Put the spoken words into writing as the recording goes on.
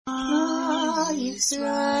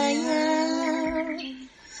Yisrael,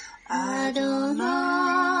 Adonai,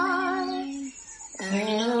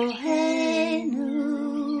 Eloheinu,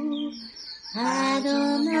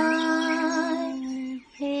 Adonai,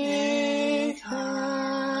 Echad,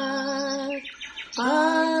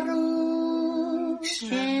 Baruch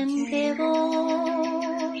Shem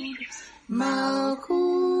Kevod, Malkuto,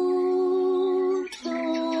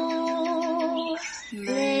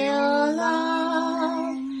 Leolam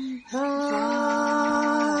Va'ed.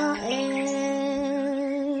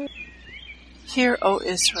 Hear, O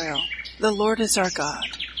Israel, the Lord is our God,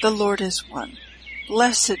 the Lord is one.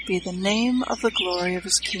 Blessed be the name of the glory of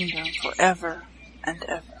his kingdom forever and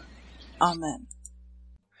ever. Amen.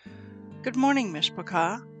 Good morning,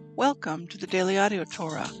 Mishpachah. Welcome to the Daily Audio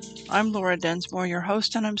Torah. I'm Laura Densmore, your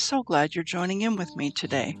host, and I'm so glad you're joining in with me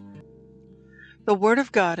today. The Word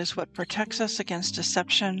of God is what protects us against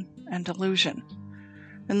deception and delusion.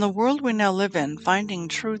 In the world we now live in, finding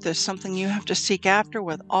truth is something you have to seek after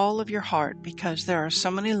with all of your heart because there are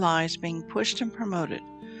so many lies being pushed and promoted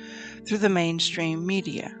through the mainstream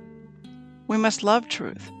media. We must love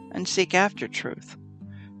truth and seek after truth.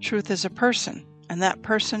 Truth is a person, and that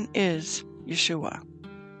person is Yeshua.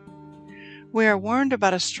 We are warned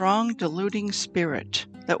about a strong deluding spirit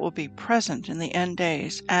that will be present in the end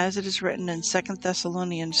days, as it is written in 2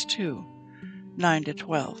 Thessalonians 2,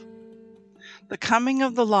 9-12. The coming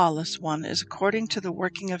of the lawless one is according to the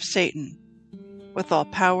working of Satan, with all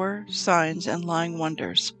power, signs, and lying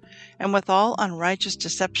wonders, and with all unrighteous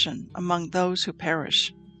deception among those who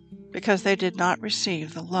perish, because they did not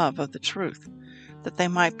receive the love of the truth, that they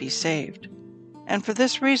might be saved. And for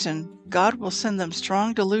this reason God will send them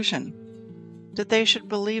strong delusion, that they should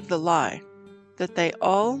believe the lie, that they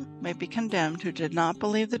all may be condemned who did not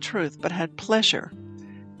believe the truth, but had pleasure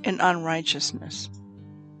in unrighteousness.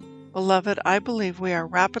 Beloved, I believe we are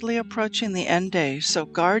rapidly approaching the end days, so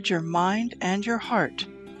guard your mind and your heart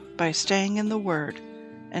by staying in the Word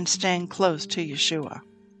and staying close to Yeshua.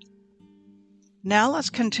 Now let's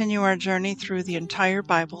continue our journey through the entire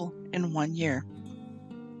Bible in 1 year.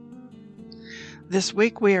 This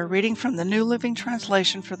week we are reading from the New Living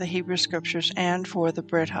Translation for the Hebrew Scriptures and for the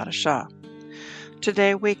Brit Hadashah.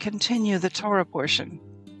 Today we continue the Torah portion,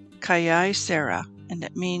 Chayei Sarah, and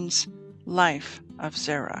it means life of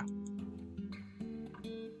Sarah.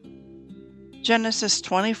 Genesis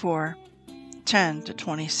 24,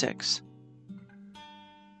 10-26.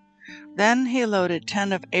 Then he loaded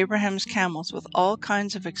 10 of Abraham's camels with all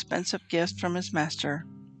kinds of expensive gifts from his master,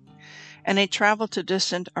 and he traveled to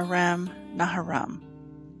distant Aram Naharaim.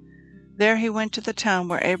 There he went to the town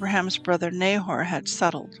where Abraham's brother Nahor had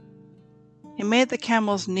settled. He made the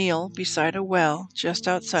camels kneel beside a well just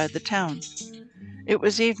outside the town. It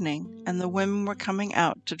was evening, and the women were coming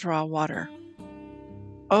out to draw water.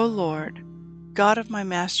 "O Lord, God of my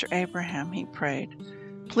master Abraham," he prayed,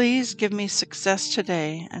 "please give me success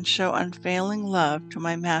today and show unfailing love to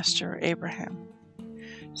my master Abraham.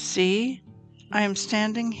 See, I am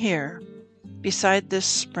standing here beside this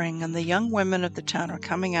spring, and the young women of the town are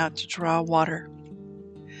coming out to draw water.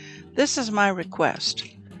 This is my request.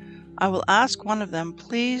 I will ask one of them,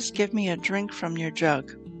 'Please give me a drink from your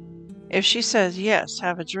jug.' If she says, 'Yes,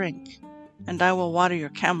 have a drink, and I will water your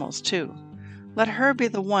camels too,' let her be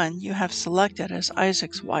the one you have selected as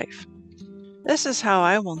Isaac's wife. This is how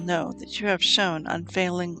I will know that you have shown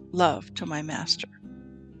unfailing love to my master."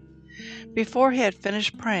 Before he had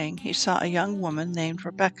finished praying, he saw a young woman named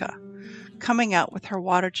Rebekah coming out with her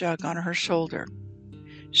water jug on her shoulder.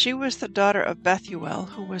 She was the daughter of Bethuel,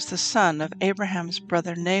 who was the son of Abraham's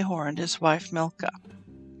brother Nahor and his wife Milcah.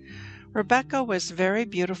 Rebekah was very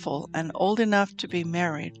beautiful and old enough to be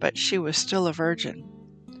married, but she was still a virgin.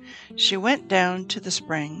 She went down to the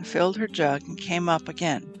spring, filled her jug, and came up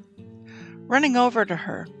again. Running over to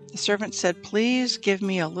her, the servant said, "Please give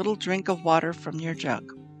me a little drink of water from your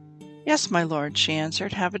jug." "Yes, my lord," she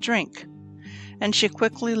answered, "have a drink." And she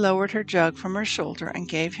quickly lowered her jug from her shoulder and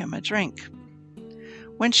gave him a drink.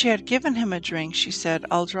 When she had given him a drink, she said,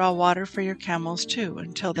 "I'll draw water for your camels too,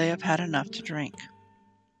 until they have had enough to drink."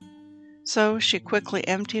 So she quickly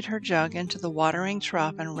emptied her jug into the watering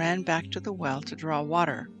trough and ran back to the well to draw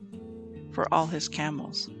water for all his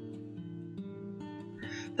camels.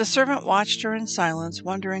 The servant watched her in silence,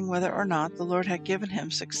 wondering whether or not the Lord had given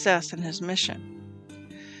him success in his mission.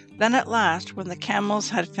 Then at last, when the camels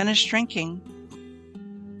had finished drinking,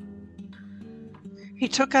 he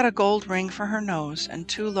took out a gold ring for her nose and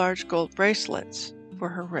 2 large gold bracelets for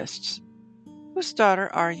her wrists. "Whose daughter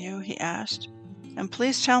are you?" he asked. "And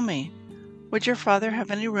please tell me, would your father have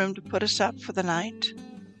any room to put us up for the night?"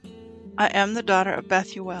 I am the daughter of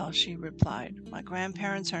Bethuel, she replied. My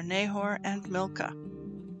grandparents are Nahor and Milcah.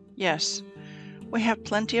 Yes, we have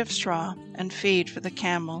plenty of straw and feed for the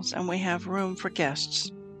camels, and we have room for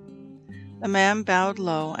guests. The man bowed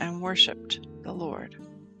low and worshipped the Lord.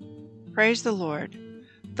 Praise the Lord,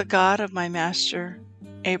 the God of my master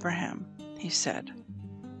Abraham, he said.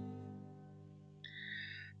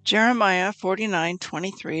 Jeremiah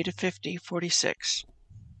 49:23-50:46.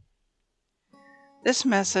 This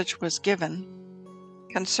message was given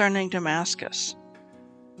concerning Damascus.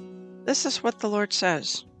 This is what the Lord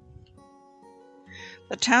says.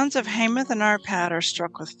 The towns of Hamath and Arpad are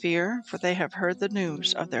struck with fear, for they have heard the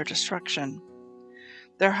news of their destruction.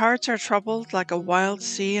 Their hearts are troubled like a wild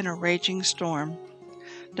sea in a raging storm.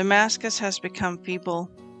 Damascus has become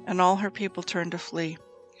feeble, and all her people turn to flee.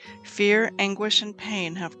 Fear, anguish, and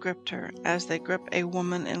pain have gripped her as they grip a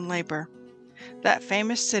woman in labor. That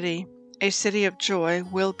famous city, a city of joy,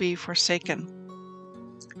 will be forsaken.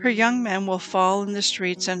 Her young men will fall in the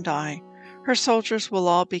streets and die. Her soldiers will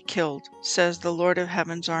all be killed, says the Lord of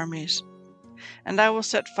heaven's armies. And I will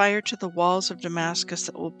set fire to the walls of Damascus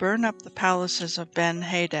that will burn up the palaces of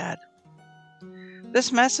Ben-Hadad.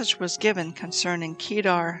 This message was given concerning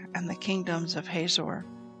Kedar and the kingdoms of Hazor,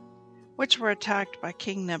 which were attacked by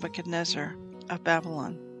King Nebuchadnezzar of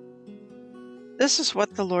Babylon. This is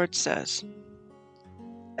what the Lord says.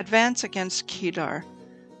 Advance against Kedar.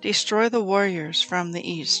 Destroy the warriors from the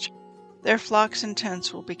east. Their flocks and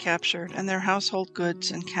tents will be captured, and their household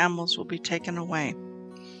goods and camels will be taken away.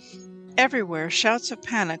 Everywhere shouts of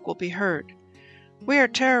panic will be heard. We are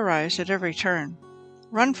terrorized at every turn.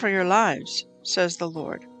 Run for your lives, says the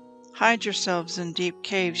Lord. Hide yourselves in deep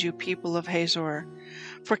caves, you people of Hazor,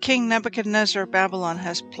 for King Nebuchadnezzar of Babylon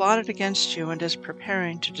has plotted against you and is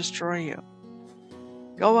preparing to destroy you.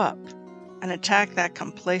 Go up and attack that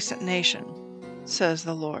complacent nation, says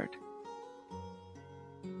the Lord.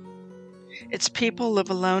 Its people live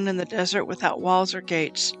alone in the desert without walls or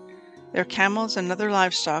gates. Their camels and other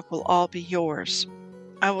livestock will all be yours.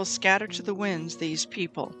 I will scatter to the winds these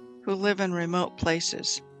people who live in remote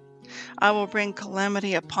places. I will bring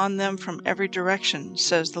calamity upon them from every direction,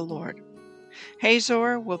 says the Lord.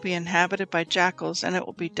 Hazor will be inhabited by jackals, and it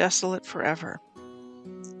will be desolate forever.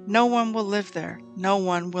 No one will live there, no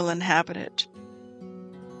one will inhabit it.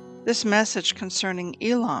 This message concerning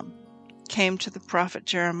Elam came to the prophet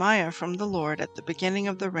Jeremiah from the Lord at the beginning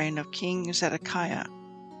of the reign of King Zedekiah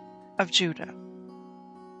of Judah.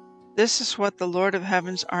 This is what the Lord of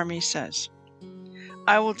heaven's army says.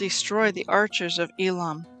 I will destroy the archers of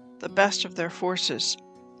Elam, the best of their forces.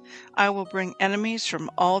 I will bring enemies from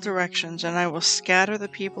all directions, and I will scatter the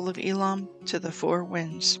people of Elam to the four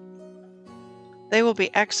winds. They will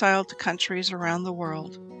be exiled to countries around the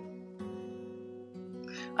world.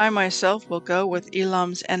 I myself will go with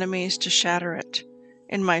Elam's enemies to shatter it.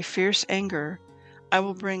 In my fierce anger, I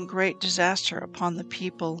will bring great disaster upon the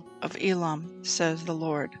people of Elam, says the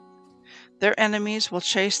Lord. Their enemies will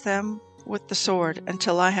chase them with the sword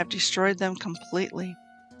until I have destroyed them completely.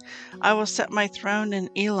 I will set my throne in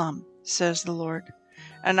Elam, says the Lord,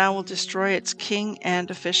 and I will destroy its king and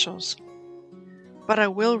officials. But I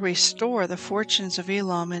will restore the fortunes of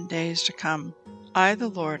Elam in days to come. I, the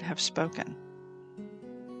Lord, have spoken.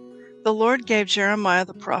 The Lord gave Jeremiah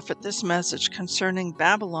the prophet this message concerning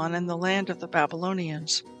Babylon and the land of the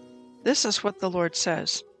Babylonians. This is what the Lord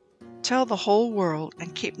says. Tell the whole world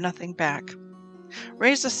and keep nothing back.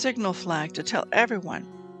 Raise a signal flag to tell everyone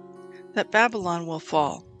that Babylon will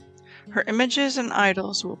fall. Her images and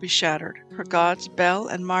idols will be shattered. Her gods Bel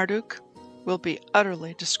and Marduk will be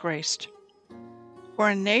utterly disgraced. For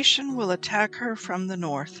a nation will attack her from the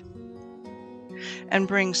north and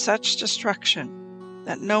bring such destruction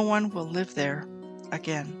that no one will live there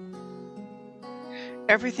again.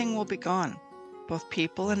 Everything will be gone. Both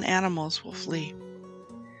people and animals will flee.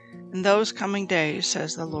 In those coming days,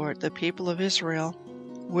 says the Lord, the people of Israel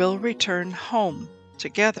will return home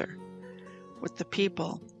together with the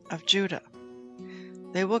people of Judah.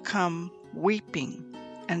 They will come weeping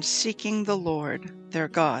and seeking the Lord their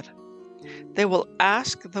God. They will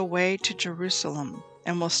ask the way to Jerusalem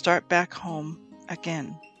and will start back home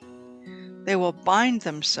again. They will bind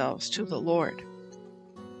themselves to the Lord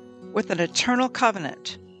with an eternal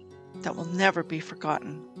covenant that will never be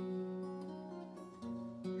forgotten.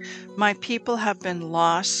 My people have been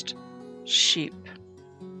lost sheep.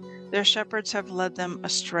 Their shepherds have led them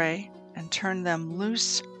astray and turned them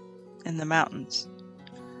loose in the mountains.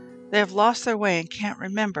 They have lost their way and can't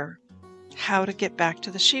remember how to get back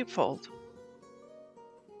to the sheepfold.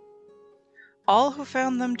 All who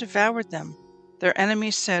found them devoured them. Their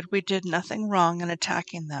enemies said, "We did nothing wrong in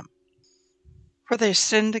attacking them." For they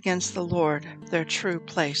sinned against the Lord, their true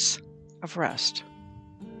place of rest,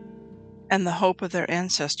 and the hope of their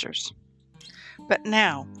ancestors. But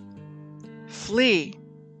now, flee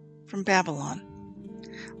from Babylon.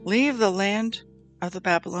 Leave the land of the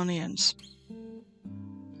Babylonians.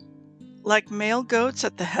 Like male goats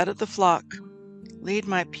at the head of the flock, lead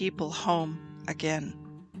my people home again.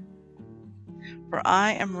 For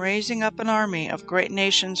I am raising up an army of great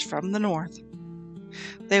nations from the north.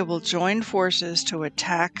 They will join forces to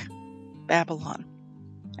attack Babylon,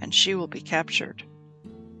 and she will be captured.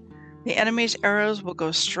 The enemy's arrows will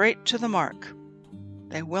go straight to the mark.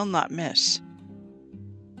 They will not miss.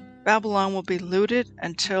 Babylon will be looted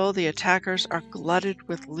until the attackers are glutted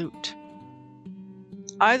with loot.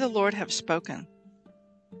 I, the Lord, have spoken.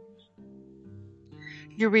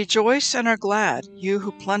 You rejoice and are glad, you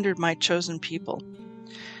who plundered my chosen people.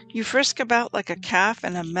 You frisk about like a calf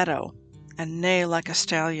in a meadow, and neigh like a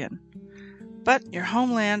stallion. But your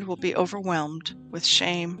homeland will be overwhelmed with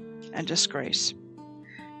shame and disgrace.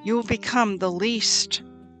 You will become the least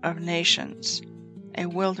of nations, a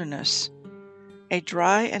wilderness, a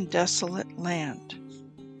dry and desolate land.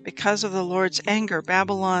 Because of the Lord's anger,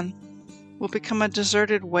 Babylon will become a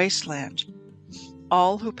deserted wasteland.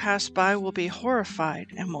 All who pass by will be horrified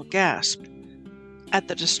and will gasp at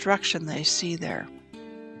the destruction they see there.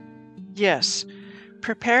 Yes,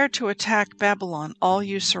 prepare to attack Babylon, all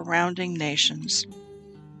you surrounding nations.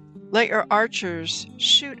 Let your archers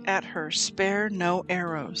shoot at her, spare no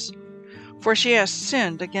arrows. For she has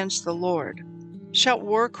sinned against the Lord. Shout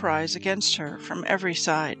war cries against her from every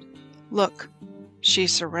side. Look, she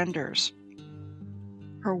surrenders.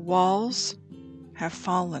 Her walls have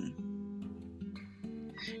fallen.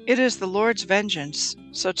 It is the Lord's vengeance,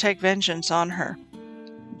 so take vengeance on her.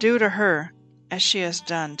 Do to her as she has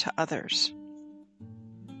done to others.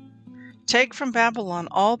 Take from Babylon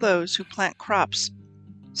all those who plant crops.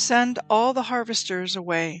 Send all the harvesters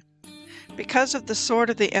away. Because of the sword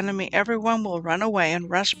of the enemy, everyone will run away and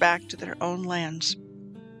rush back to their own lands.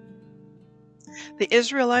 The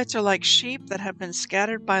Israelites are like sheep that have been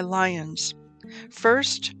scattered by lions.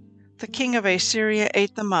 First, the king of Assyria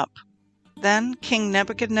ate them up. Then King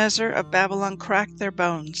Nebuchadnezzar of Babylon cracked their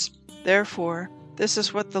bones. Therefore, this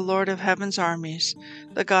is what the Lord of heaven's armies,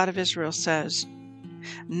 the God of Israel, says.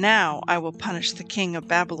 Now I will punish the king of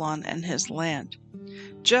Babylon and his land,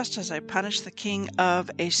 just as I punished the king of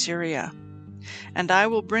Assyria. And I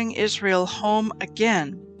will bring Israel home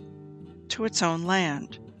again to its own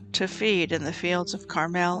land, to feed in the fields of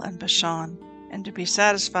Carmel and Bashan, and to be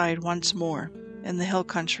satisfied once more in the hill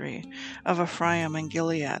country of Ephraim and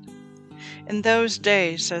Gilead. In those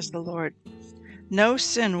days, says the Lord, no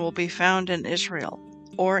sin will be found in Israel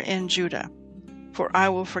or in Judah, for I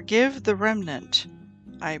will forgive the remnant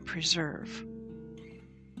I preserve.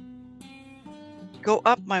 Go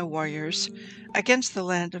up, my warriors, against the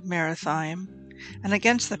land of Merathaim, and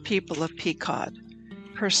against the people of Pekod.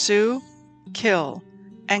 Pursue, kill,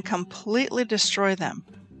 and completely destroy them,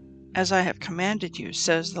 as I have commanded you,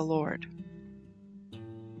 says the Lord.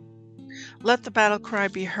 Let the battle cry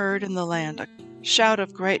be heard in the land, a shout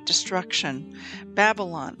of great destruction.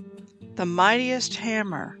 Babylon, the mightiest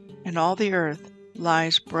hammer in all the earth,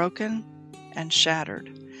 lies broken and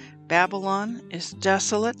shattered. Babylon is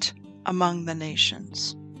desolate among the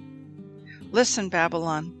nations. Listen,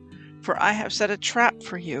 Babylon, for I have set a trap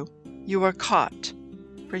for you. You are caught,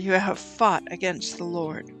 for you have fought against the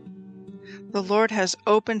Lord. The Lord has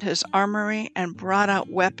opened his armory and brought out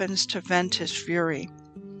weapons to vent his fury.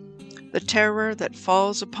 The terror that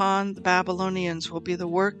falls upon the Babylonians will be the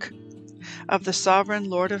work of the sovereign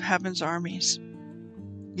Lord of heaven's armies.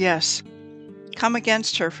 Yes, come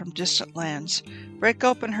against her from distant lands, break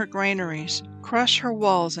open her granaries, crush her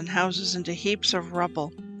walls and houses into heaps of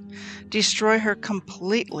rubble, destroy her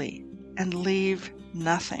completely and leave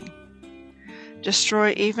nothing.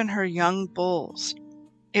 Destroy even her young bulls.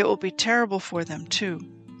 It will be terrible for them too.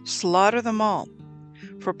 Slaughter them all,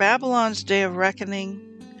 for Babylon's day of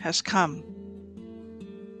reckoning has come.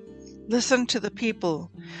 Listen to the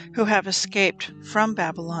people who have escaped from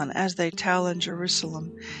Babylon as they tell in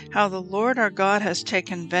Jerusalem how the Lord our God has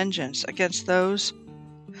taken vengeance against those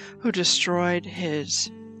who destroyed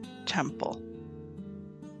his temple.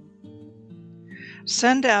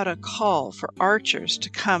 Send out a call for archers to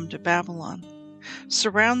come to Babylon.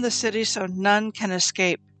 Surround the city so none can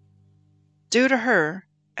escape. Do to her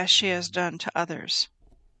as she has done to others.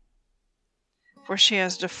 For she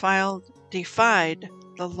has defied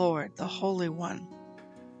the Lord, the Holy One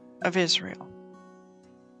of Israel.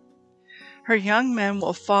 Her young men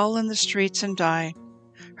will fall in the streets and die.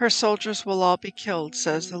 Her soldiers will all be killed,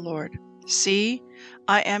 says the Lord. See,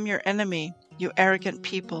 I am your enemy, you arrogant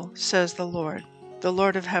people, says the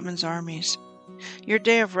Lord of heaven's armies. Your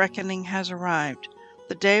day of reckoning has arrived,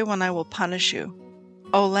 the day when I will punish you.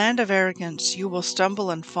 O land of arrogance, you will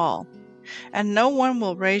stumble and fall, and no one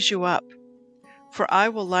will raise you up. For I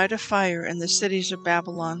will light a fire in the cities of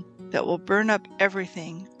Babylon that will burn up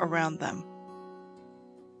everything around them.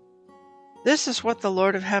 This is what the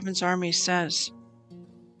Lord of heaven's armies says.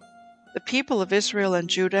 The people of Israel and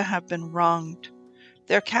Judah have been wronged.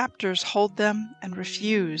 Their captors hold them and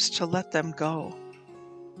refuse to let them go.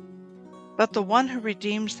 But the one who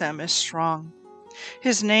redeems them is strong.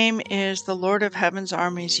 His name is the Lord of heaven's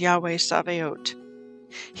armies, Yahweh Sabaoth.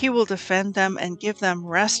 He will defend them and give them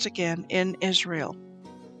rest again in Israel.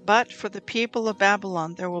 But for the people of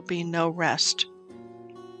Babylon there will be no rest.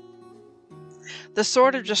 The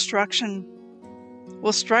sword of destruction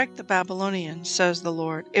will strike the Babylonians, says the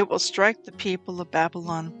Lord. It will strike the people of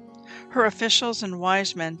Babylon, her officials and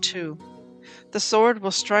wise men too. The sword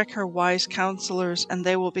will strike her wise counselors, and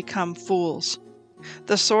they will become fools.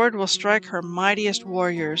 The sword will strike her mightiest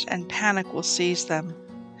warriors, and panic will seize them.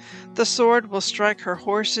 The sword will strike her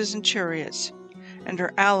horses and chariots, and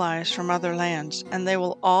her allies from other lands, and they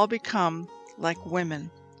will all become like women.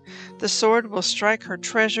 The sword will strike her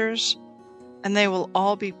treasures, and they will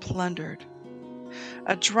all be plundered.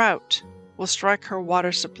 A drought will strike her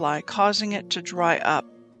water supply, causing it to dry up.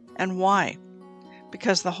 And why?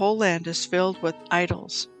 Because the whole land is filled with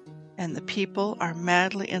idols, and the people are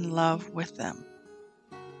madly in love with them.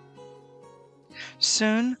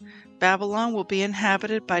 Soon, Babylon will be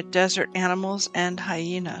inhabited by desert animals and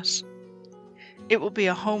hyenas. It will be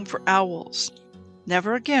a home for owls.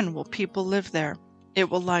 Never again will people live there. It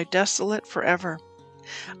will lie desolate forever.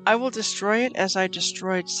 I will destroy it as I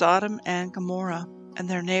destroyed Sodom and Gomorrah and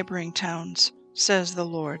their neighboring towns, says the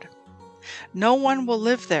Lord. No one will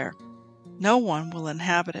live there. No one will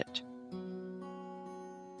inhabit it.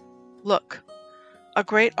 Look, a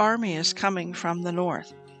great army is coming from the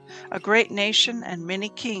north. A great nation and many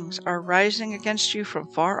kings are rising against you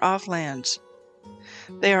from far-off lands.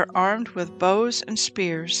 They are armed with bows and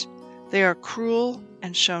spears. They are cruel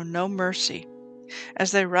and show no mercy.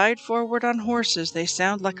 As they ride forward on horses, they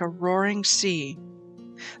sound like a roaring sea.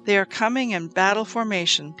 They are coming in battle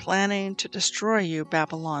formation, planning to destroy you,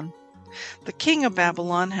 Babylon. The king of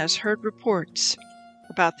Babylon has heard reports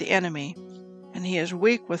about the enemy, and he is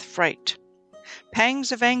weak with fright.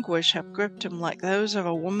 Pangs of anguish have gripped him like those of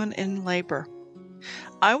a woman in labor.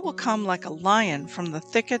 I will come like a lion from the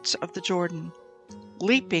thickets of the Jordan,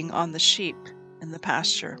 leaping on the sheep in the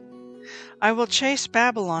pasture. I will chase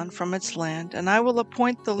Babylon from its land, and I will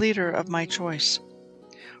appoint the leader of my choice.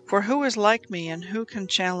 For who is like me, and who can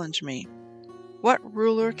challenge me? What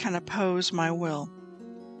ruler can oppose my will?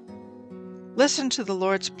 Listen to the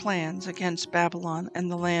Lord's plans against Babylon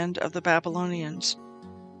and the land of the Babylonians.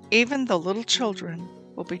 Even the little children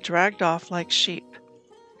will be dragged off like sheep,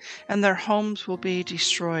 and their homes will be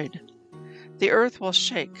destroyed. The earth will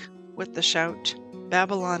shake with the shout,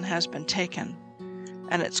 Babylon has been taken,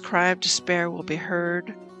 and its cry of despair will be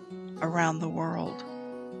heard around the world.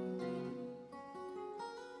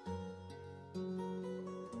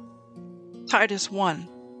 Titus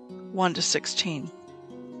 1:1-16.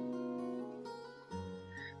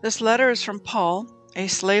 This letter is from Paul, a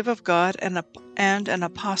slave of God and an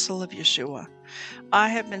apostle of Yeshua. I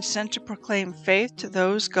have been sent to proclaim faith to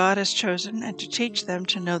those God has chosen and to teach them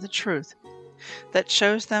to know the truth that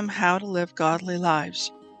shows them how to live godly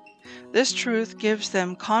lives. This truth gives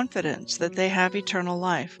them confidence that they have eternal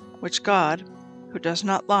life, which God, who does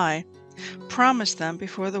not lie, promised them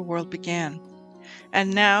before the world began.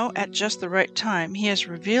 And now, at just the right time, he has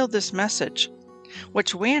revealed this message,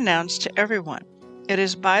 which we announce to everyone. It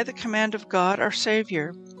is by the command of God, our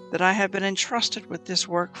Savior, that I have been entrusted with this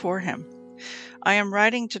work for him. I am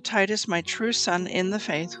writing to Titus, my true son in the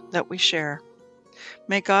faith that we share.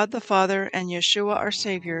 May God the Father and Yeshua, our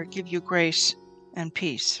Savior, give you grace and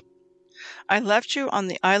peace. I left you on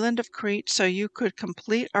the island of Crete so you could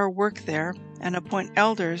complete our work there and appoint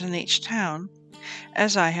elders in each town,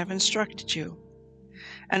 as I have instructed you.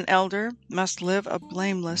 An elder must live a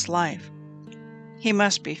blameless life. He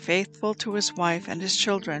must be faithful to his wife, and his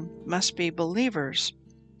children must be believers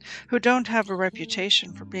who don't have a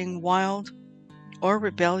reputation for being wild or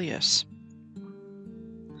rebellious.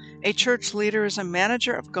 A church leader is a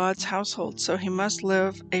manager of God's household, so he must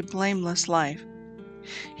live a blameless life.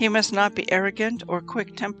 He must not be arrogant or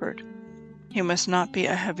quick-tempered. He must not be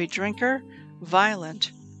a heavy drinker,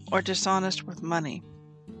 violent, or dishonest with money.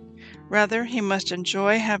 Rather, he must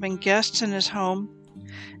enjoy having guests in his home,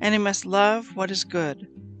 and he must love what is good.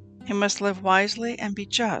 He must live wisely and be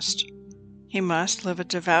just. He must live a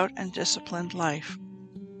devout and disciplined life.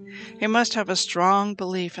 He must have a strong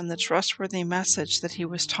belief in the trustworthy message that he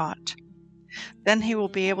was taught. Then he will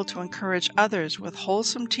be able to encourage others with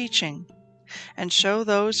wholesome teaching and show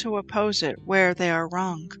those who oppose it where they are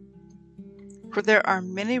wrong. For there are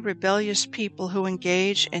many rebellious people who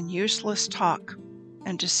engage in useless talk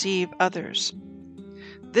and deceive others.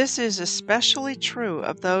 This is especially true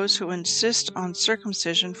of those who insist on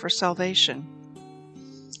circumcision for salvation.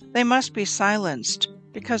 They must be silenced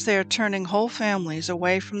because they are turning whole families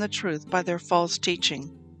away from the truth by their false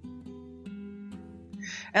teaching.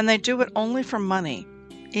 And they do it only for money.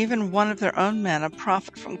 Even one of their own men, a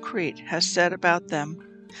prophet from Crete, has said about them,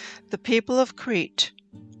 "The people of Crete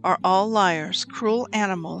are all liars, cruel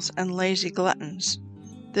animals, and lazy gluttons."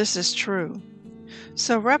 This is true.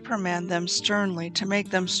 So reprimand them sternly to make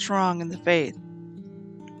them strong in the faith.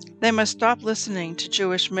 They must stop listening to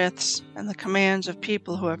Jewish myths and the commands of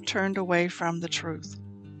people who have turned away from the truth.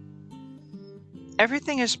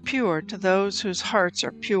 Everything is pure to those whose hearts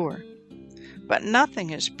are pure, but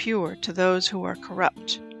nothing is pure to those who are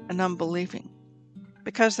corrupt and unbelieving,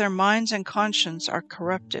 because their minds and conscience are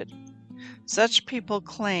corrupted. Such people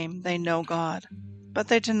claim they know God, but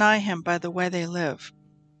they deny Him by the way they live.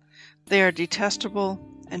 They are detestable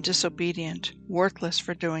and disobedient, worthless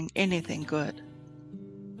for doing anything good.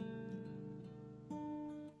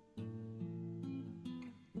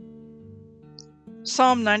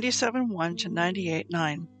 Psalm 97:1 to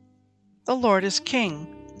 98:9. The Lord is King.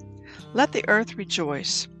 Let the earth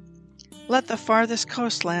rejoice. Let the farthest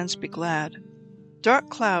coastlands be glad. Dark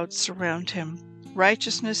clouds surround him.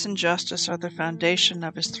 Righteousness and justice are the foundation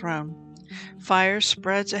of his throne. Fire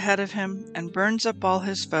spreads ahead of him and burns up all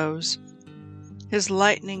his foes. His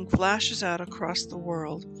lightning flashes out across the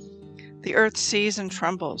world. The earth sees and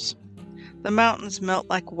trembles. The mountains melt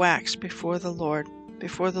like wax before the Lord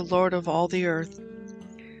of all the earth.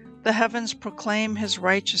 The heavens proclaim his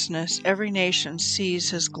righteousness. Every nation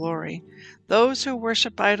sees his glory. Those who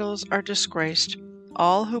worship idols are disgraced,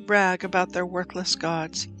 all who brag about their worthless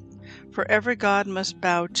gods, for every god must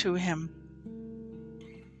bow to him.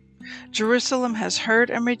 Jerusalem has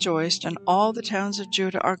heard and rejoiced, and all the towns of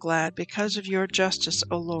Judah are glad because of your justice,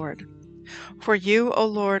 O Lord. For you, O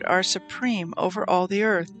Lord, are supreme over all the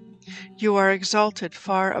earth. You are exalted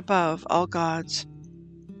far above all gods.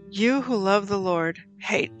 You who love the Lord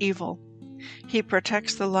hate evil. He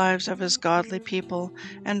protects the lives of his godly people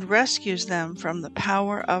and rescues them from the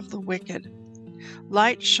power of the wicked.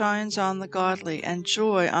 Light shines on the godly and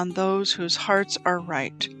joy on those whose hearts are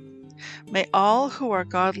right. May all who are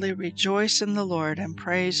godly rejoice in the Lord and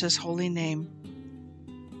praise his holy name.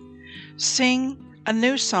 Sing a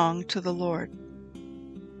new song to the Lord.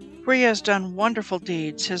 For he has done wonderful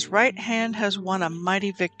deeds. His right hand has won a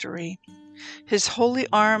mighty victory. His holy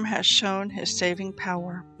arm has shown his saving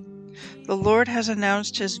power. The Lord has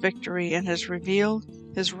announced his victory and has revealed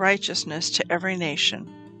his righteousness to every nation.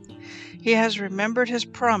 He has remembered his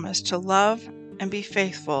promise to love and be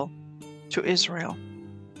faithful to Israel.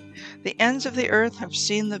 The ends of the earth have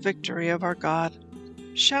seen the victory of our God.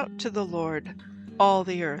 Shout to the Lord, all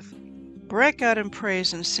the earth. Break out in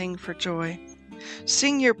praise and sing for joy.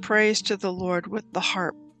 Sing your praise to the Lord with the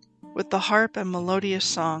harp and melodious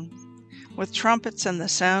song, with trumpets and the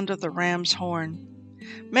sound of the ram's horn.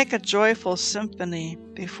 Make a joyful symphony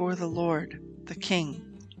before the Lord, the King.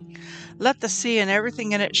 Let the sea and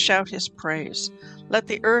everything in it shout his praise. Let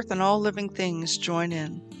the earth and all living things join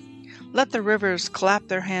in. Let the rivers clap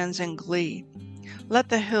their hands in glee. Let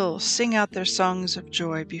the hills sing out their songs of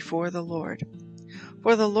joy before the Lord.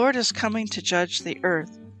 For the Lord is coming to judge the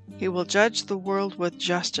earth. He will judge the world with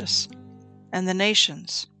justice, and the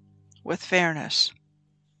nations with fairness.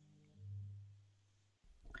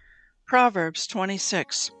 Proverbs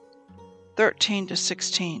 26:13 to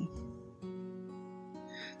 16.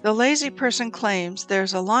 The lazy person claims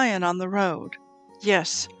there's a lion on the road.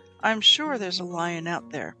 Yes, I'm sure there's a lion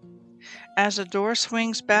out there. As a door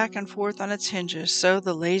swings back and forth on its hinges, so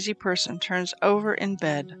the lazy person turns over in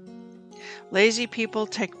bed. Lazy people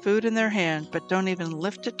take food in their hand but don't even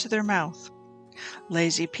lift it to their mouth.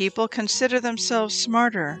 Lazy people consider themselves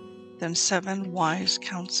smarter than 7 wise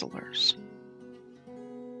counselors.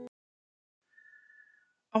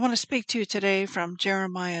 I want to speak to you today from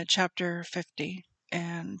Jeremiah chapter 50,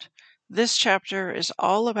 and this chapter is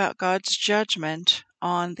all about God's judgment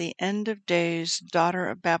on the end of days daughter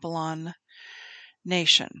of Babylon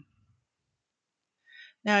nation.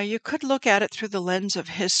 Now, you could look at it through the lens of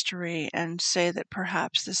history and say that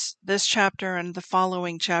perhaps this chapter and the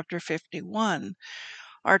following chapter 51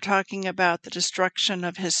 are talking about the destruction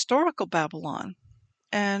of historical Babylon,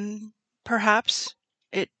 and perhaps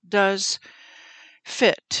it does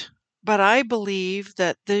fit. But I believe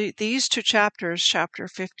that these two chapters, chapter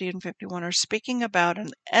 50 and 51, are speaking about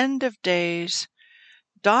an end of days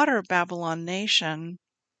daughter Babylon nation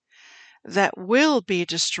that will be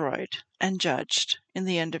destroyed and judged in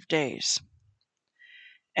the end of days.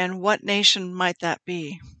 And what nation might that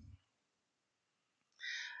be?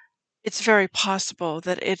 It's very possible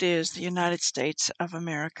that it is the United States of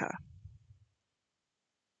America.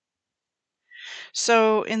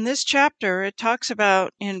 So in this chapter, it talks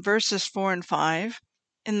about in verses 4 and 5,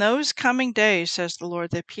 in those coming days, says the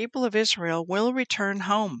Lord, the people of Israel will return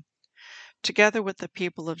home together with the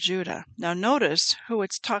people of Judah. Now notice who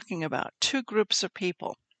it's talking about. Two groups of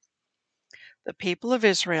people. The people of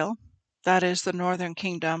Israel, that is the northern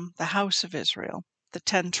kingdom, the house of Israel, the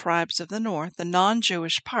 10 tribes of the north, the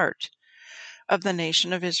non-Jewish part of the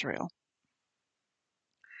nation of Israel.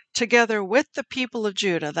 Together with the people of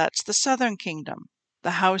Judah, that's the southern kingdom,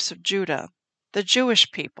 the house of Judah, the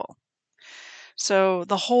Jewish people. So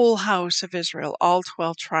the whole house of Israel, all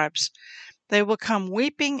 12 tribes, they will come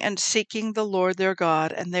weeping and seeking the Lord their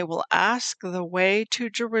God, and they will ask the way to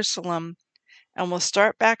Jerusalem and will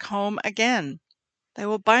start back home again. They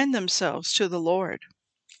will bind themselves to the Lord.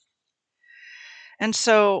 And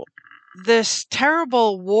so this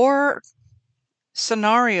terrible war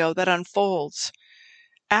scenario that unfolds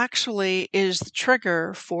actually is the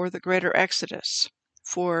trigger for the greater exodus,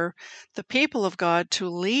 for the people of God to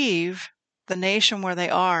leave the nation where they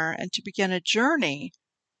are and to begin a journey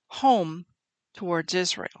home towards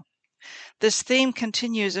Israel. This theme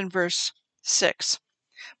continues in verse 6.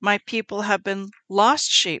 My people have been lost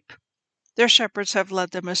sheep. Their shepherds have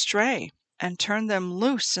led them astray and turned them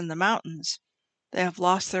loose in the mountains. They have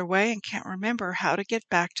lost their way and can't remember how to get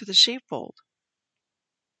back to the sheepfold.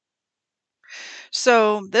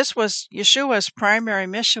 So this was Yeshua's primary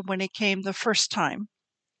mission when he came the first time,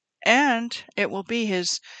 and it will be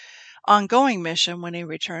his ongoing mission when he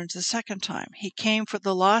returns the second time. He came for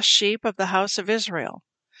the lost sheep of the house of Israel.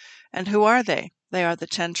 And who are they? They are the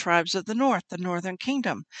 10 tribes of the north, the northern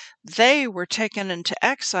kingdom. They were taken into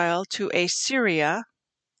exile to Assyria,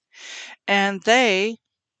 and they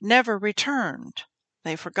never returned.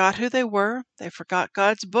 They forgot who they were. They forgot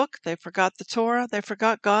God's book. They forgot the Torah. They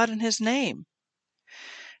forgot God and his name.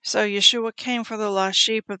 So Yeshua came for the lost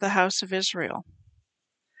sheep of the house of Israel.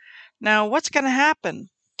 Now, what's going to happen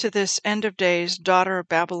to this end of days daughter of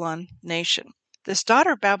Babylon nation? This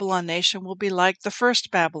daughter of Babylon nation will be like the first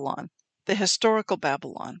Babylon, the historical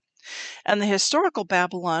Babylon. And the historical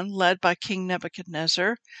Babylon, led by King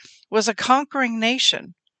Nebuchadnezzar, was a conquering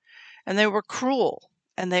nation. And they were cruel.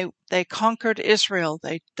 And they conquered Israel.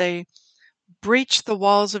 They breached the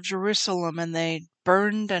walls of Jerusalem, and they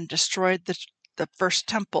burned and destroyed the first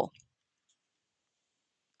temple.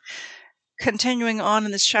 Continuing on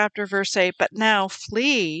in this chapter, verse 8, but now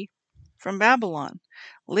flee from Babylon.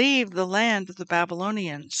 Leave the land of the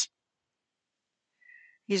Babylonians.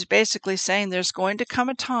 He's basically saying there's going to come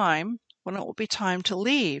a time when it will be time to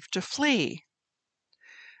leave, to flee.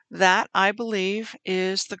 That, I believe,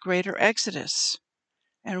 is the greater exodus.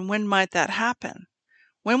 And when might that happen?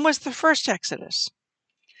 When was the first exodus?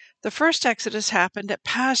 The first exodus happened at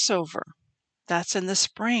Passover. That's in the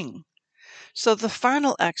spring. So the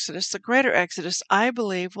final exodus, the greater exodus, I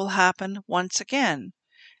believe will happen once again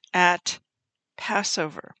at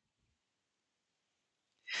Passover.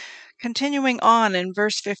 Continuing on in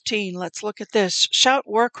verse 15, let's look at this. Shout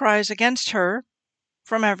war cries against her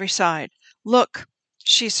from every side. Look,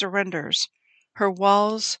 she surrenders. Her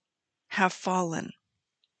walls have fallen.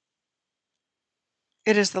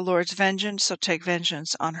 It is the Lord's vengeance, so take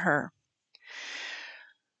vengeance on her.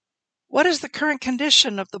 What is the current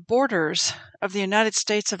condition of the borders of the United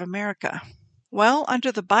States of America? Well,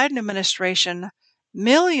 under the Biden administration,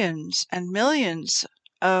 millions and millions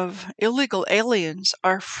of illegal aliens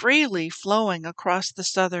are freely flowing across the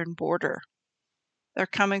southern border. They're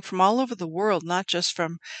coming from all over the world, not just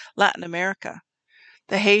from Latin America.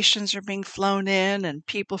 The Haitians are being flown in, and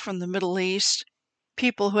people from the Middle East,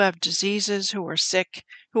 people who have diseases, who are sick,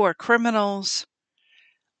 who are criminals.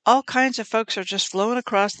 All kinds of folks are just flowing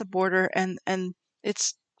across the border, and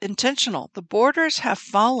it's intentional. The borders have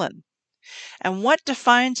fallen. And what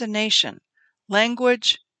defines a nation?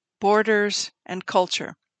 Language, borders, and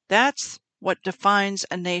culture. That's what defines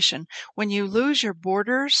a nation. When you lose your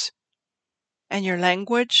borders and your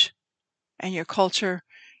language and your culture,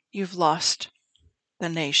 you've lost the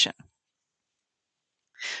nation.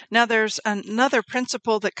 Now, there's another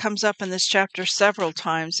principle that comes up in this chapter several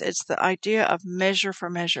times. It's the idea of measure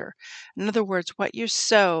for measure. In other words, what you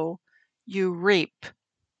sow, you reap.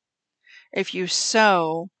 If you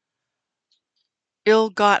sow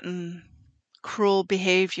ill-gotten cruel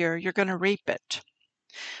behavior, you're going to reap it.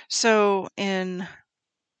 So in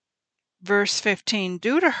verse 15,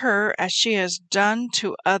 do to her as she has done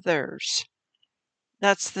to others.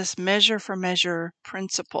 That's this measure for measure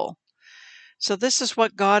principle. So this is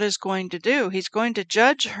what God is going to do. He's going to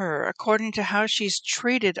judge her according to how she's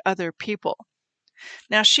treated other people.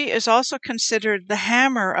 Now, she is also considered the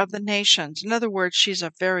hammer of the nations. In other words, she's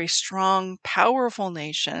a very strong, powerful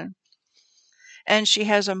nation. And she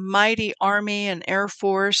has a mighty army and air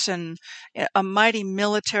force and a mighty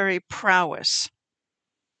military prowess.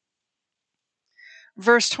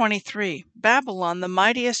 Verse 23, Babylon, the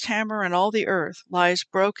mightiest hammer in all the earth, lies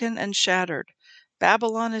broken and shattered.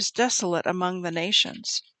 Babylon is desolate among the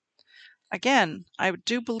nations. Again, I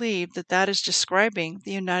do believe that that is describing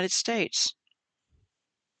the United States.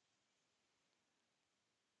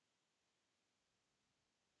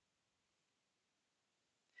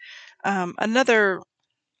 Another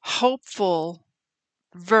hopeful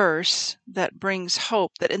verse that brings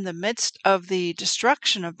hope that in the midst of the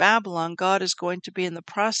destruction of Babylon, God is going to be in the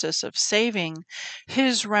process of saving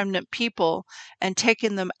his remnant people and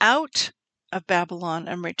taking them out of Babylon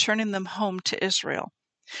and returning them home to Israel.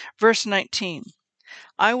 Verse 19,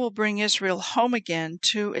 I will bring Israel home again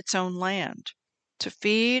to its own land, to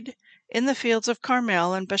feed in the fields of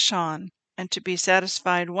Carmel and Bashan, and to be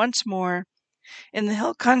satisfied once more in the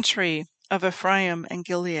hill country of Ephraim and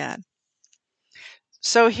Gilead.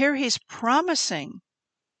 So here he's promising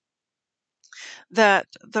that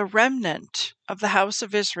the remnant of the house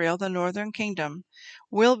of Israel, the northern kingdom,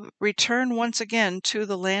 will return once again to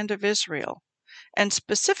the land of Israel. And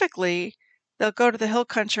specifically, they'll go to the hill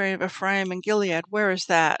country of Ephraim and Gilead. Where is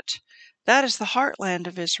that? That is the heartland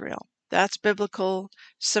of Israel. That's biblical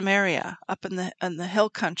Samaria, up in the hill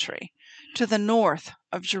country, to the north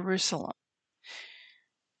of Jerusalem,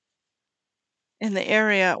 in the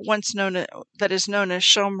area once known that is known as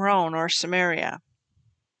Shomron or Samaria.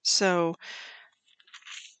 So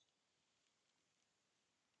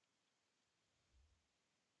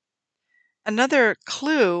another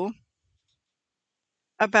clue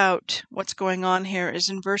about what's going on here is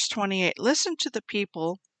in verse 28. Listen to the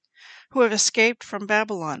people who have escaped from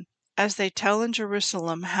Babylon, as they tell in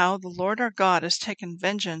Jerusalem how the Lord our God has taken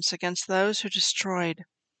vengeance against those who destroyed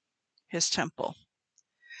his temple.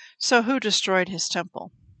 So who destroyed his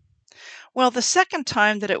temple? Well, the second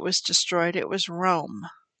time that it was destroyed, it was Rome.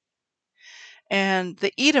 And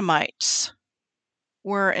the Edomites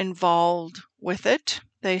were involved with it.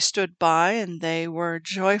 They stood by and they were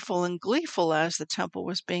joyful and gleeful as the temple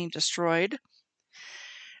was being destroyed.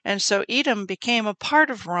 And so Edom became a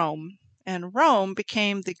part of Rome, and Rome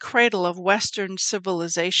became the cradle of Western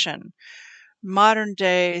civilization. Modern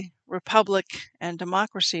day republic and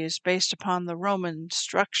democracy is based upon the Roman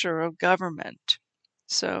structure of government.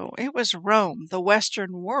 So it was Rome, the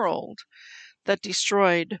Western world, that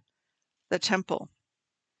destroyed the temple.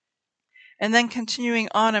 And then continuing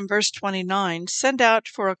on in verse 29, send out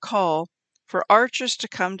for a call for archers to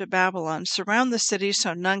come to Babylon, surround the city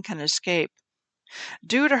so none can escape.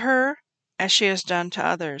 Do to her as she has done to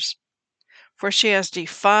others, for she has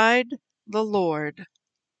defied the Lord,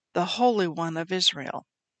 the Holy One of Israel.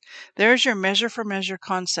 There's your measure for measure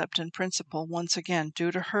concept and principle once again.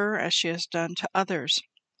 Do to her as she has done to others.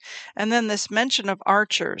 And then this mention of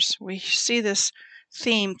archers. We see this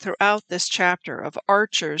theme throughout this chapter of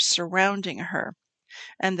archers surrounding her,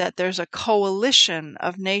 and that there's a coalition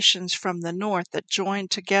of nations from the north that join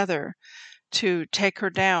together to take her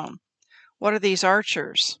down. What are these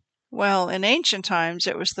archers? Well, in ancient times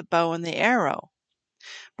it was the bow and the arrow.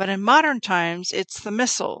 But in modern times it's the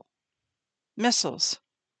missiles,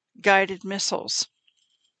 guided missiles.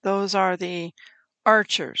 Those are the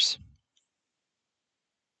archers.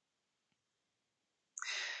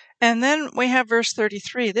 And then we have verse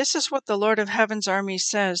 33. This is what the Lord of Heaven's armies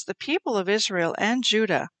says. The people of Israel and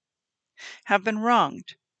Judah have been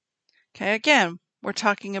wronged. Okay, again, we're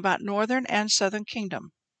talking about northern and southern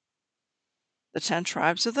kingdom. The 10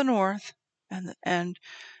 tribes of the north and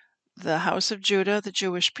the house of Judah, the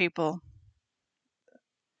Jewish people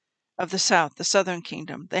of the south, the southern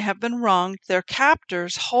kingdom. They have been wronged. Their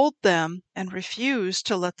captors hold them and refuse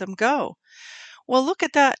to let them go. Well, look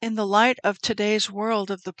at that in the light of today's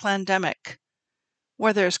world of the pandemic,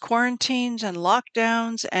 where there's quarantines and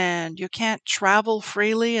lockdowns and you can't travel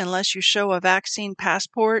freely unless you show a vaccine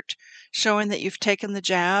passport showing that you've taken the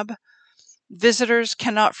jab. Visitors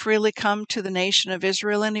cannot freely come to the nation of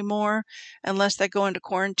Israel anymore unless they go into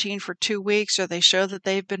quarantine for 2 weeks or they show that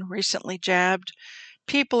they've been recently jabbed.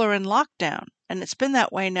 People are in lockdown, and it's been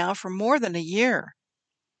that way now for more than a year.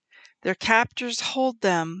 Their captors hold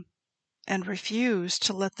them and refuse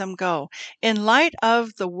to let them go. In light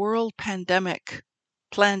of the world plandemic,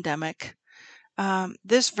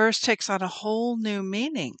 this verse takes on a whole new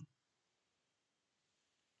meaning.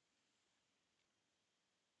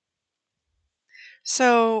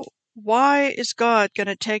 So why is God going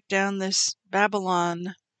to take down this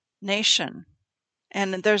Babylon nation?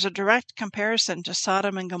 And there's a direct comparison to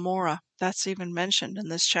Sodom and Gomorrah. That's even mentioned in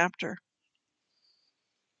this chapter.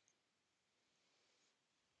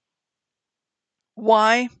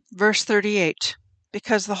 Why? Verse 38.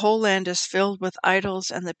 Because the whole land is filled with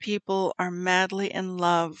idols and the people are madly in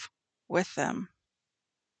love with them.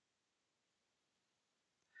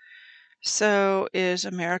 So is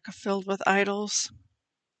America filled with idols?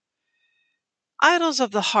 Idols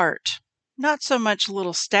of the heart. Not so much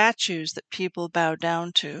little statues that people bow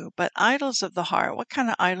down to, but idols of the heart. What kind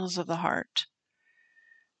of idols of the heart?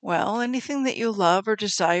 Well, anything that you love or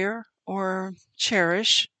desire or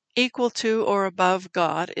cherish equal to or above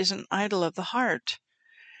God is an idol of the heart.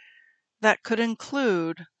 That could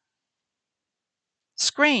include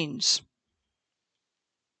screens,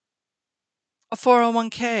 a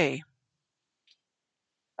 401k,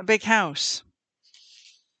 a big house.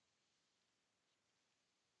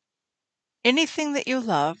 Anything that you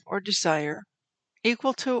love or desire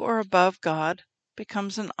equal to or above God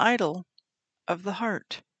becomes an idol of the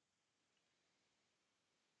heart.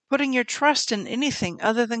 Putting your trust in anything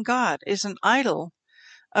other than God is an idol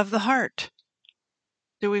of the heart.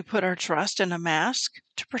 Do we put our trust in a mask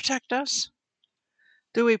to protect us?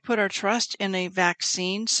 Do we put our trust in a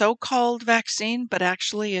vaccine, so-called vaccine, but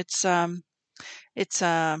actually it's a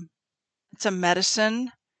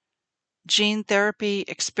medicine, gene therapy,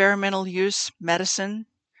 experimental use medicine?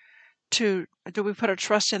 Do we put our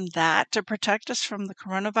trust in that to protect us from the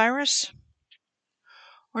coronavirus?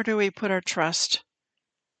 Or do we put our trust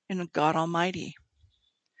in God Almighty?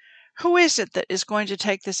 Who is it that is going to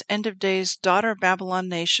take this end of days daughter Babylon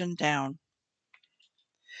nation down?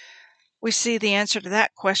 We see the answer to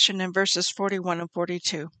that question in verses 41 and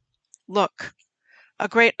 42. Look, a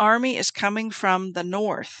great army is coming from the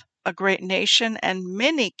north. A great nation and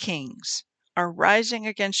many kings are rising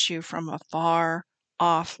against you from afar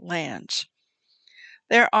off lands.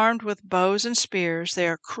 They are armed with bows and spears. They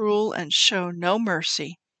are cruel and show no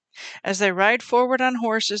mercy. As they ride forward on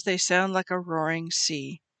horses, they sound like a roaring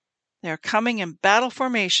sea. They are coming in battle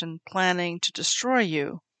formation, planning to destroy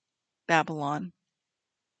you, Babylon.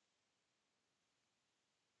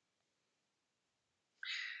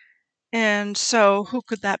 And so, who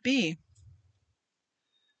could that be?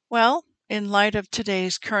 Well, in light of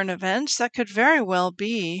today's current events, that could very well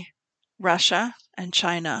be Russia and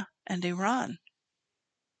China and Iran,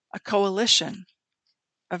 a coalition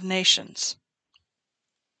of nations.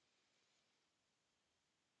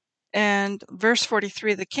 And verse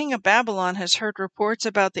 43, the king of Babylon has heard reports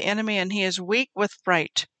about the enemy, and he is weak with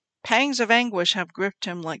fright. Pangs of anguish have gripped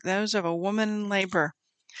him like those of a woman in labor.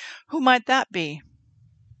 Who might that be?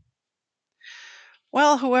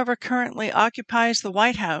 Well, whoever currently occupies the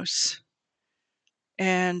White House.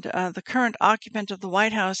 And the current occupant of the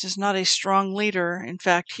White House is not a strong leader. In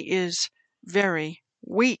fact, he is very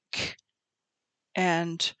weak.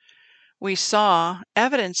 And we saw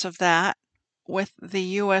evidence of that with the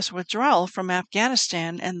U.S. withdrawal from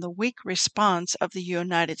Afghanistan and the weak response of the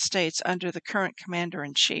United States under the current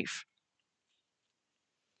commander-in-chief.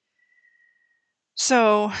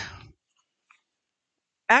 So,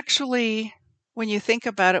 actually, when you think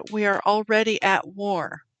about it, we are already at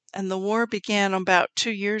war. And the war began about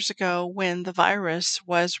 2 years ago when the virus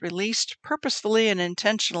was released purposefully and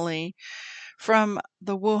intentionally from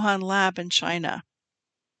the Wuhan lab in China,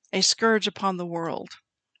 a scourge upon the world,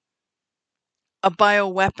 a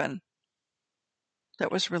bioweapon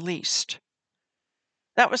that was released.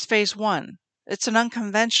 That was phase 1. It's an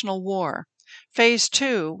unconventional war. Phase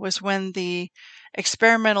 2 was when the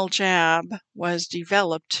experimental jab was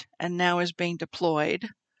developed and now is being deployed.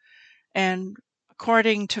 And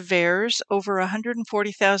according to VAERS, over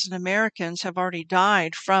 140,000 Americans have already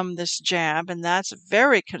died from this jab, and that's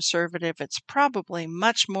very conservative. It's probably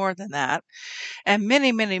much more than that. And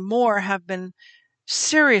many, many more have been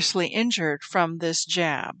seriously injured from this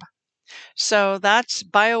jab. So that's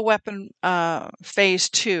bioweapon phase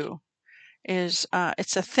 2. It's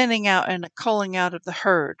a thinning out and a culling out of the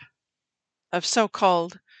herd of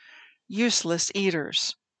so-called useless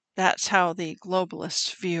eaters. That's how the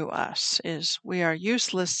globalists view us, is we are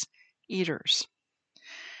useless eaters.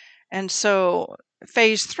 And so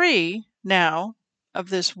phase 3 now of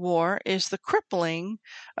this war is the crippling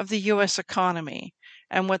of the U.S. economy,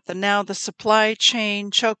 and with the supply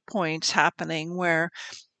chain choke points happening where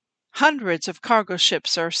hundreds of cargo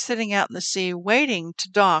ships are sitting out in the sea waiting to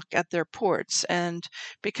dock at their ports, and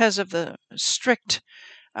because of the strict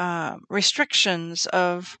restrictions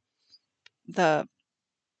of the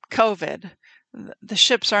COVID, the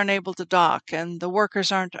ships aren't able to dock, and the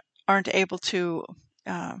workers aren't able to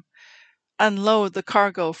uh, unload the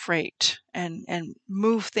cargo freight and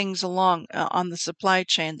move things along on the supply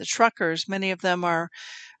chain. The truckers, many of them are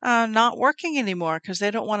not working anymore because they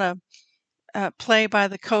don't want to play by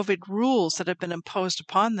the COVID rules that have been imposed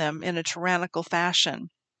upon them in a tyrannical fashion.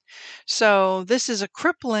 So this is a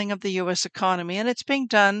crippling of the U.S. economy, and it's being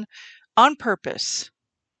done on purpose.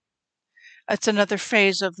 It's another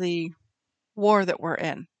phase of the war that we're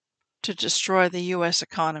in to destroy the U.S.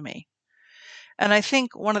 economy. And I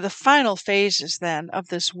think one of the final phases then of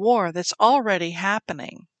this war that's already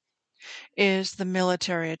happening is the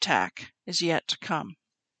military attack is yet to come.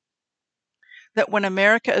 That when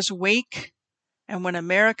America is weak and when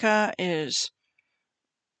America is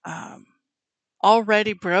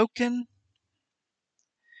already broken,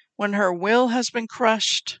 when her will has been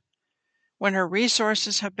crushed, when her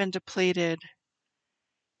resources have been depleted,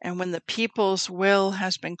 and when the people's will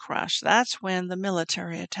has been crushed, that's when the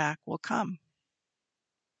military attack will come.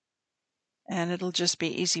 And it'll just be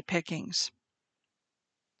easy pickings.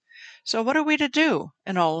 So what are we to do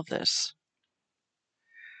in all of this?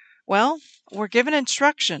 Well, we're given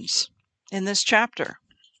instructions in this chapter.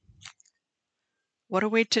 What are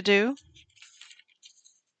we to do?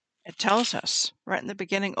 It tells us right in the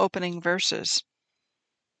beginning, opening verses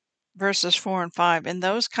 4 and 5. In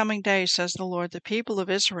those coming days, says the Lord, the people of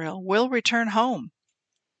Israel will return home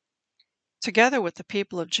together with the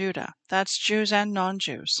people of Judah. That's Jews and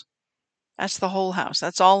non-Jews. That's the whole house.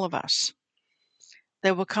 That's all of us.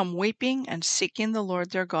 They will come weeping and seeking the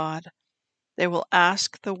Lord their God. They will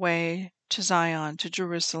ask the way to Zion, to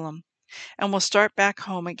Jerusalem, and will start back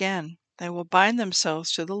home again. They will bind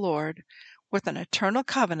themselves to the Lord with an eternal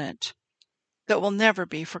covenant that will never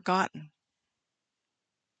be forgotten.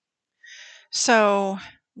 So,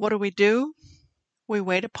 what do? We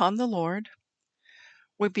wait upon the Lord.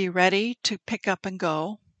 We be ready to pick up and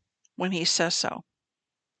go when He says so.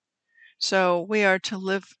 So we are to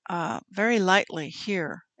live very lightly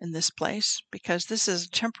here in this place, because this is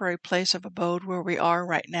a temporary place of abode where we are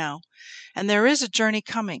right now. And there is a journey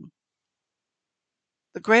coming.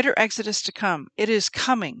 The greater exodus to come. It is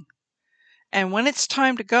coming. And when it's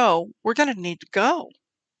time to go, we're going to need to go.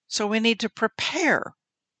 So we need to prepare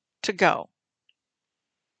to go.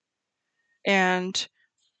 And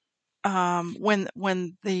when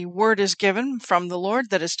the word is given from the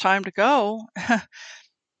Lord that it's time to go,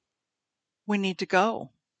 we need to go.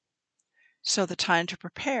 So the time to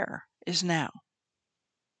prepare is now.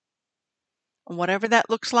 And whatever that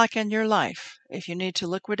looks like in your life, if you need to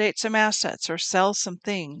liquidate some assets or sell some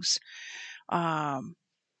things,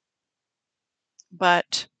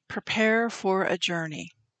 but prepare for a journey.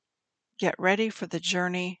 Get ready for the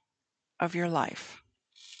journey of your life.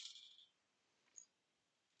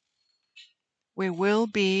 We will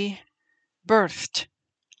be birthed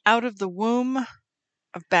out of the womb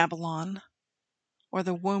of Babylon, or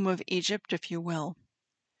the womb of Egypt, if you will,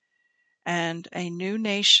 and a new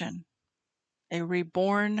nation, a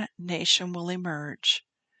reborn nation will emerge,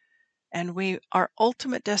 and our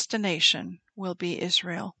ultimate destination will be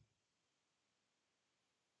Israel.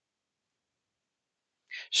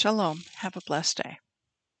 Shalom. Have a blessed day.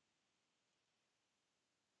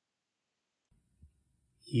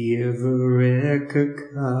 Yevrekka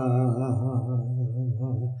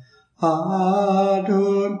Adonai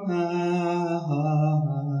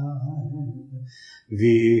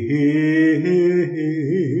Vish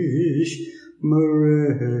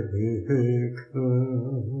Mereka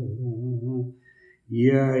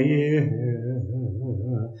Yair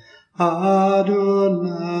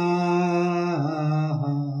Adonai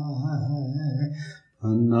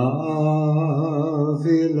Panavilaka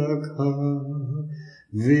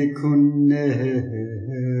Vikuneka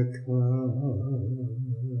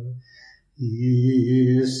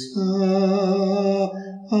Isa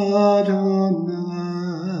Adonai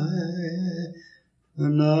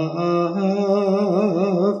Panav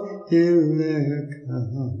Ileka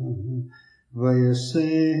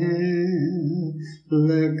Vayasem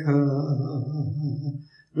Leka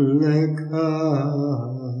Leka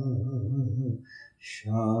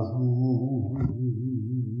Shalom.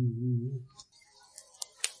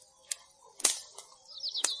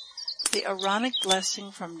 The Aaronic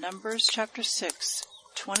blessing from Numbers chapter 6,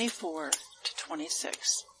 24 to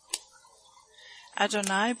 26.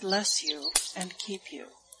 Adonai bless you and keep you.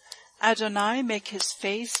 Adonai make his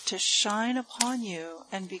face to shine upon you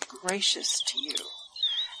and be gracious to you.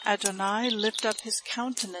 Adonai lift up his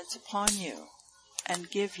countenance upon you and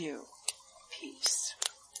give you peace.